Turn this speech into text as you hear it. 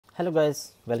Hello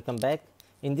guys, welcome back.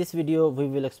 In this video we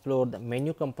will explore the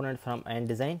menu component from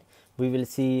InDesign. We will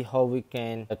see how we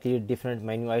can create different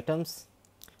menu items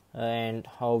and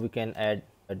how we can add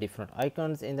different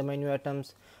icons in the menu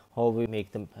items, how we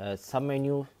make them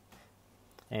submenu,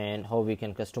 and how we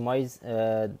can customize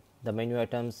the menu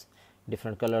items,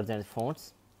 different colors and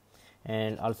fonts.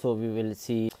 And also we will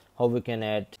see how we can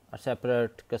add a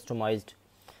separate customized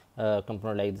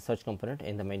component like the search component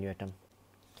in the menu item.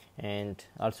 And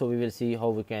also we will see how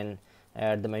we can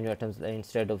add the menu items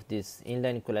instead of this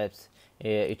inline collapse.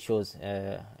 It shows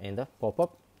in the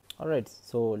pop-up. Alright,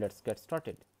 so let's get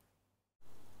started.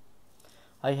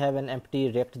 I have an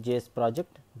empty ReactJS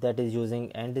project that is using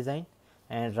InDesign,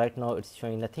 and right now it's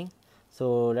showing nothing.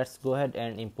 So let's go ahead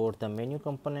and import the menu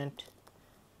component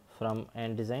from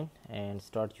InDesign and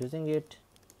start using it.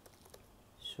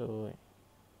 So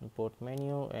import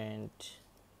menu and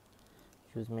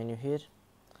use menu here,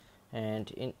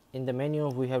 and in the menu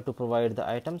we have to provide the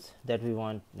items that we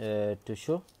want to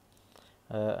show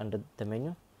under the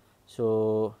menu.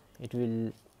 So it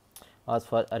will ask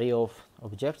for array of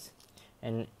objects,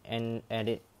 and in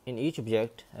each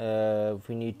object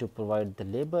we need to provide the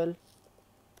label,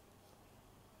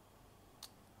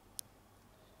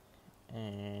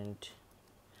 and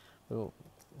we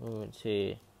will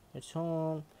say it's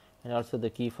home, and also the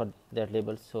key for that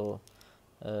label. So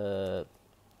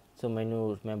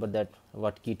menu, remember that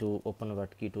what key to open,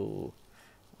 what key to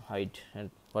hide, and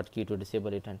what key to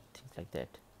disable it, and things like that.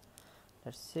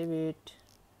 Let's save it.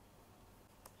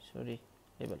 Sorry,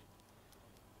 label.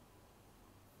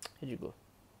 Here you go.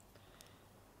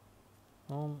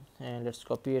 And let's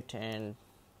copy it and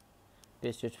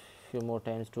paste it a few more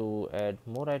times to add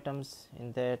more items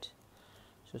in that.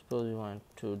 So suppose we want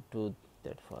to do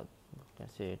that for, we can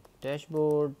say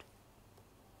dashboard,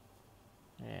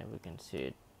 and we can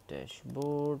say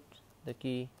dashboard the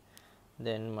key,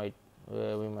 then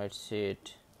we might say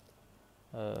it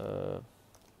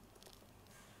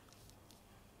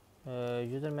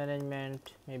user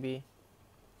management, maybe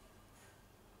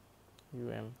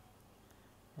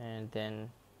and then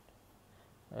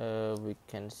we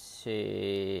can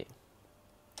say,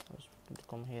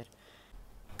 come here,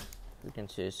 we can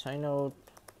say sign out,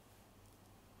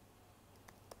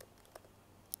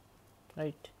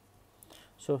 right?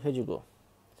 So here you go.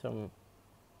 So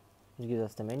it gives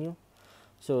us the menu.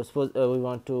 So suppose we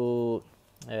want to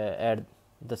add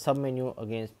the sub menu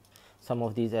against some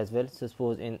of these as well. So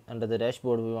suppose under the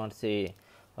dashboard we want to say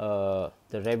the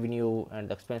revenue and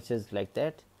the expenses, like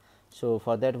that. So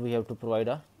for that we have to provide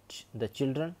the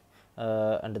children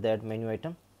under that menu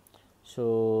item.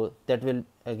 So that will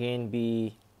again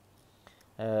be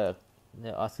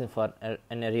asking for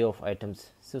an array of items.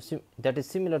 So that is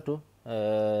similar to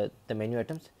the menu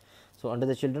items. So under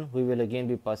the children we will again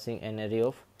be passing an array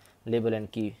of label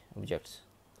and key objects.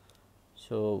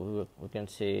 So we can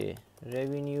say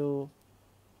revenue,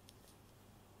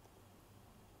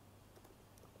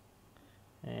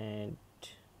 and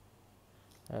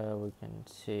we can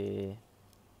say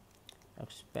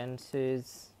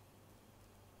expenses,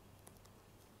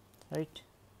 right?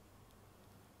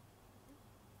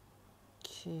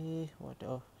 Okay, what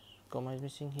else? Comma is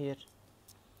missing here,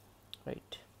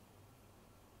 right?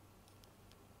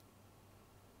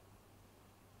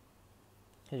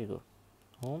 Here you go.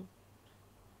 Home,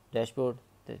 dashboard,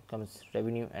 there comes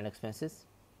revenue and expenses,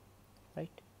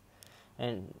 right?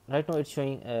 And right now it's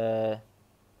showing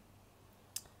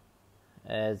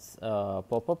as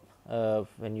pop-up.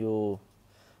 When you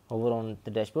hover on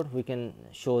the dashboard, we can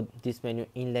show this menu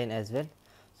inline as well.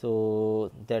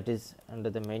 So that is under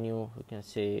the menu, we can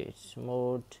say its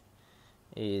mode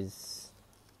is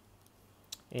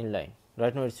inline.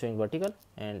 Right now it's showing vertical,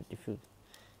 and if you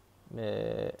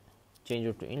change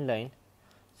it to inline,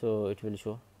 so it will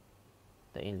show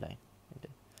the inline.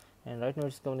 And right now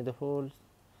it's covering the whole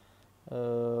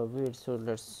width. So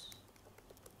let's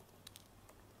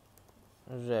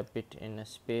wrap it in a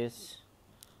space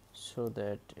so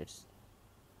that it's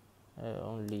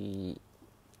only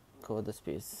cover the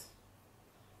space.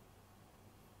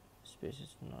 Space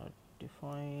is not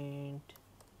defined.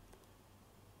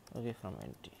 Okay, from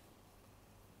empty.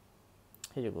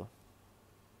 Here you go.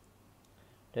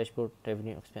 Dashboard,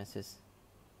 revenue, expenses,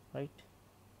 right?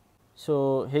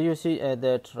 So here you see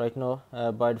that right now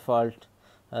by default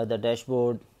the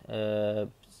dashboard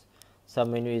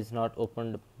submenu is not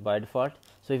opened by default.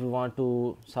 So if you want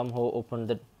to somehow open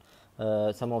the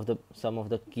some of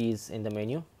the keys in the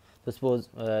menu, so suppose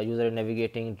user is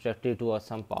navigating directly to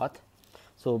some path,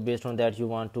 so based on that you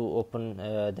want to open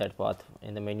that path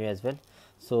in the menu as well.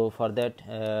 So for that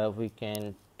we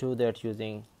can do that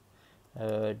using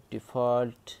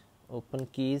default open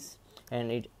keys,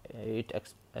 and it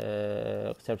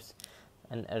accepts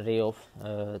an array of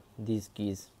these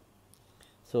keys.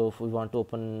 So if we want to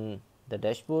open the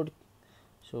dashboard,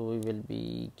 so we will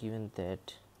be given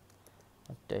that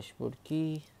a dashboard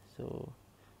key. So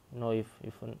now if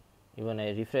even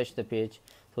I refresh the page,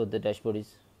 so the dashboard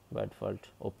is by default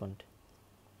opened.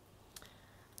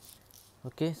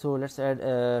 Okay, so let's add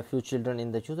a few children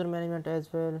in the user management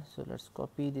as well. So let's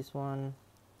copy this one,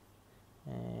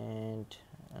 and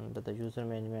under the user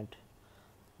management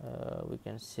we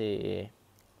can say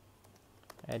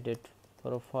edit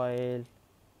profile,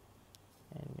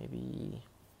 and maybe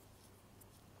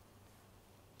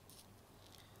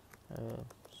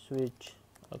switch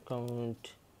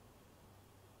account,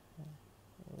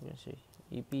 we can say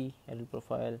EP edit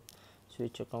profile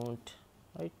switch account,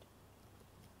 right?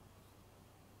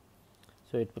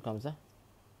 So it becomes a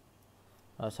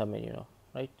submenu now,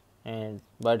 right? And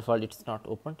by default it's not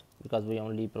opened because we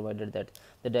only provided that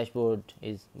the dashboard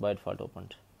is by default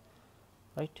opened,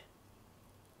 right?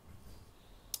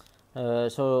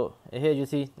 So here you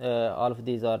see all of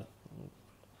these are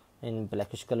in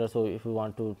blackish color. So if we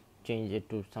want to change it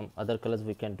to some other colors,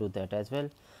 we can do that as well.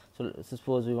 So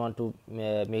suppose we want to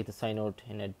make the sign out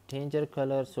in a danger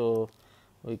color, so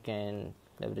we can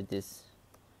leverage this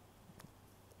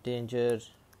danger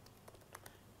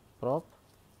prop,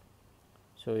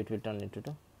 so it will turn into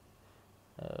the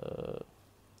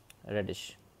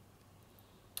reddish.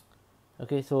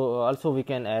 Okay, so also we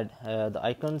can add the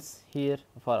icons here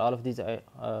for all of these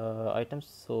items.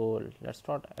 So let's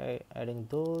start adding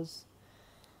those.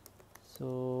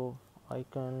 So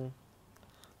icon,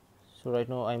 so right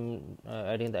now I'm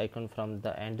adding the icon from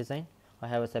the end design. I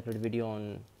have a separate video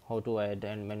on how to add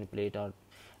and manipulate or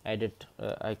edit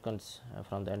icons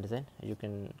from the end design.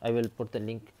 I will put the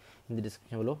link in the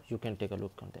description below. You can take a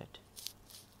look on that.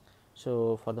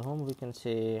 So for the home, we can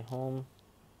say home,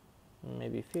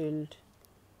 maybe field,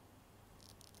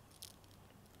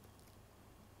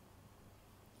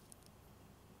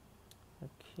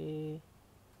 okay,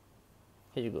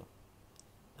 here you go,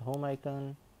 the home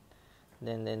icon.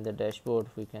 Then the dashboard,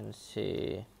 we can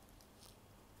say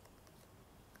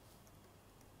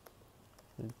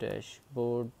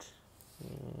dashboard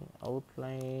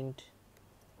outlined,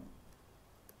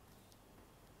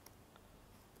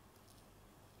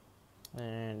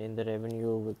 and in the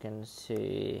revenue we can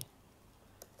say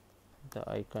the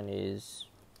icon is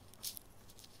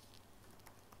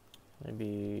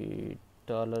maybe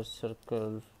dollar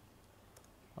circle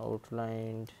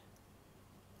outlined.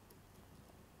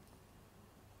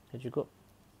 Here you go.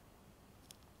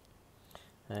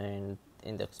 And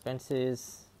in the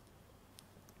expenses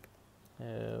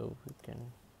we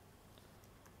can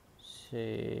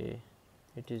say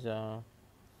it is a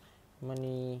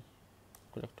money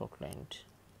collect outlined.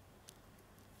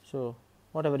 So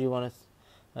whatever you want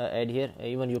to add here,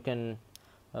 even you can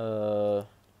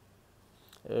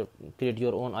create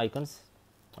your own icons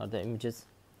or the images.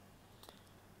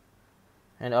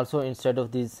 And also instead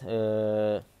of this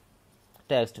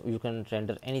text, you can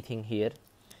render anything here.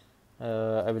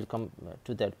 I will come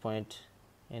to that point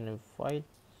in a file.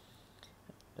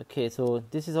 Okay, so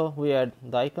this is how we add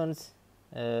the icons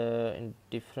in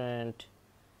different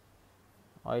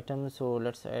items. So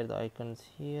let's add the icons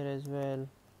here as well.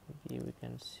 Maybe we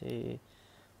can say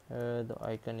the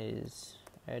icon is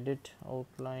edit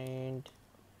outlined,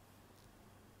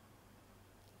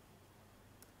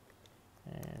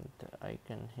 and the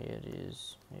icon here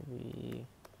is maybe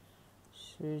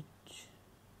switch,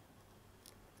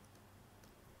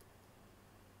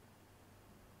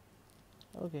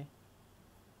 okay.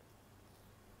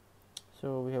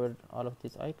 So we have all of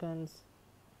these icons.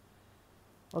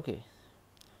 Okay,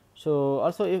 so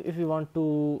also if you want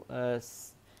to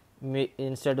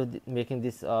instead of making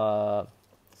this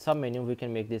submenu, we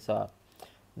can make this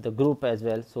the group as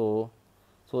well. So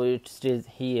it stays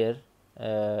here,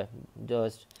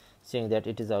 just saying that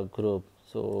it is a group.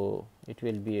 So it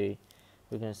will be,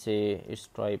 we can say its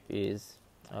type is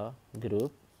a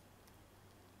group.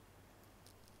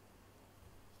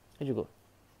 Here you go.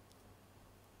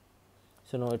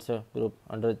 So now it's a group.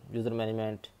 Under user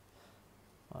management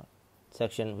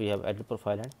section, we have edit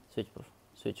profile and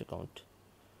switch account,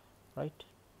 right?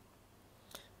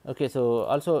 Okay, so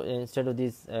also instead of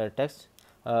this text,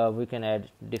 we can add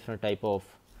different type of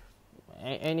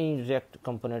any React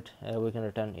component we can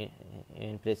return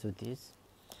in place of this.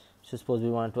 So suppose we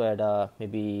want to add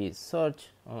maybe search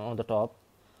on the top,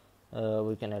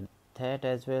 we can add that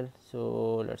as well.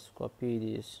 So let's copy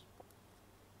this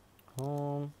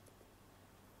home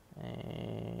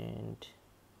and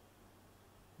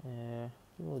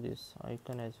remove this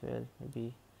icon as well,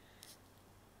 maybe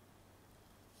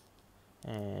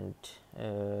and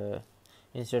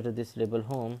instead of this label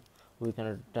home, we can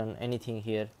return anything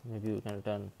here. Maybe we can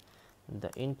return the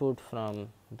input from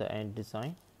the end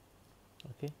design.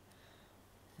 Okay,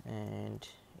 and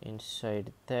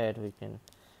inside that we can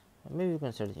maybe we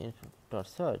can search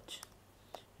input.search,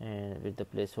 and with the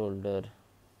placeholder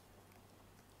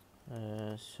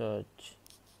search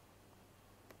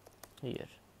here,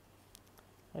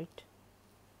 right?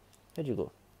 There you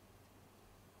go.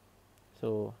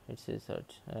 So it says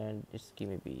search, and its key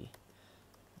may be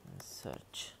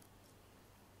search.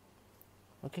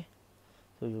 Okay,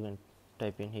 so you can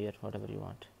type in here whatever you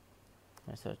want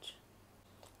and search.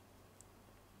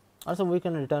 Also, we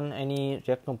can return any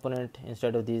React component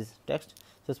instead of these text.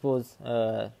 So suppose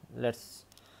let's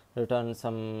return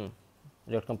some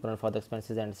React component for the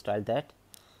expenses and style that.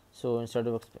 So instead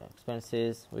of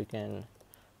expenses, we can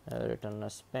return a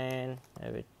span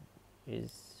which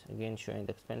is again showing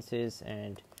the expenses,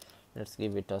 and let's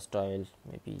give it a style.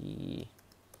 Maybe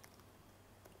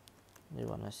we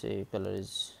wanna say color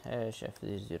is hash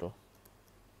f0,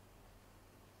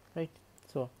 right?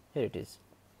 So here it is.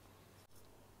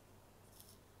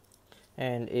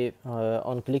 And if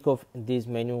on click of these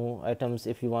menu items,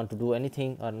 if you want to do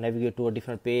anything or navigate to a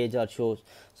different page or show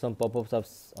some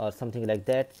pop-ups or something like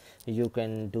that, you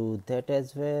can do that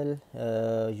as well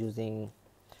using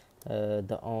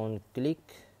the on click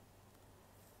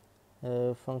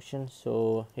function.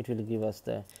 So it will give us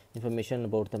the information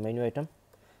about the menu item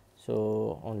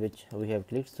so on which we have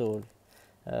clicked. So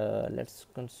let's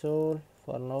console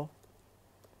for now.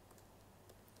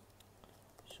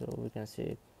 So we can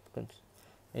say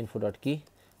info.key.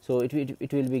 So it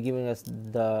will be giving us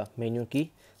the menu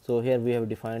key. So here we have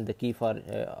defined the key for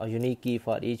a unique key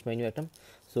for each menu item.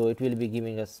 So it will be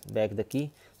giving us back the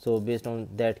key. So based on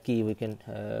that key, we can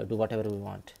do whatever we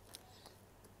want.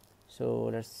 So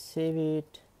let's save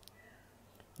it,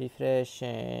 refresh,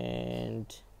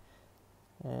 and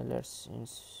let's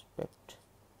inspect.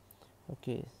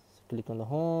 Okay, so click on the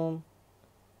home.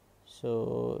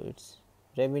 So it's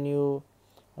revenue,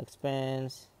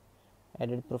 expense,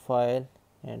 edit profile,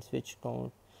 and switch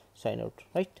count, sign out,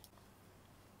 right?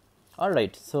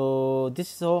 Alright, so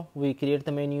this is how we create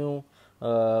the menu.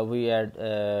 We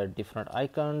add different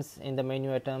icons in the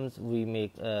menu items. We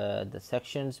make the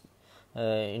sections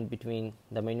in between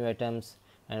the menu items,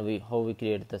 and how we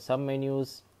create the sub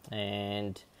menus,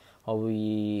 and how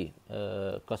we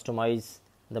customize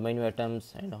the menu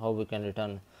items, and how we can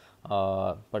return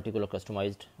a particular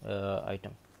customized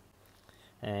item.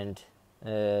 And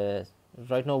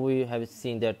right now we have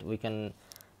seen that we can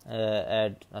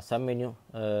add a sub menu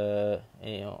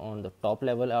on the top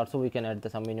level. Also we can add the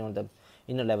sub menu on the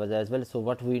inner levels as well. So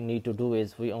what we need to do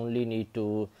is we only need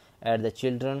to add the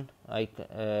children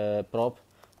prop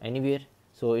anywhere,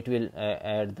 so it will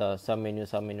add the sub menu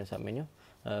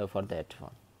for that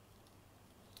one.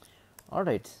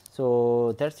 Alright,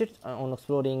 so that's it on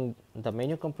exploring the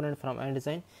menu component from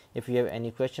InDesign. If you have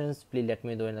any questions, please let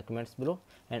me know in the comments below,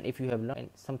 and if you have learned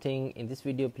something in this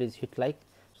video, please hit like,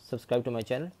 subscribe to my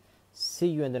channel. See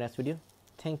you in the next video.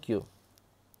 Thank you.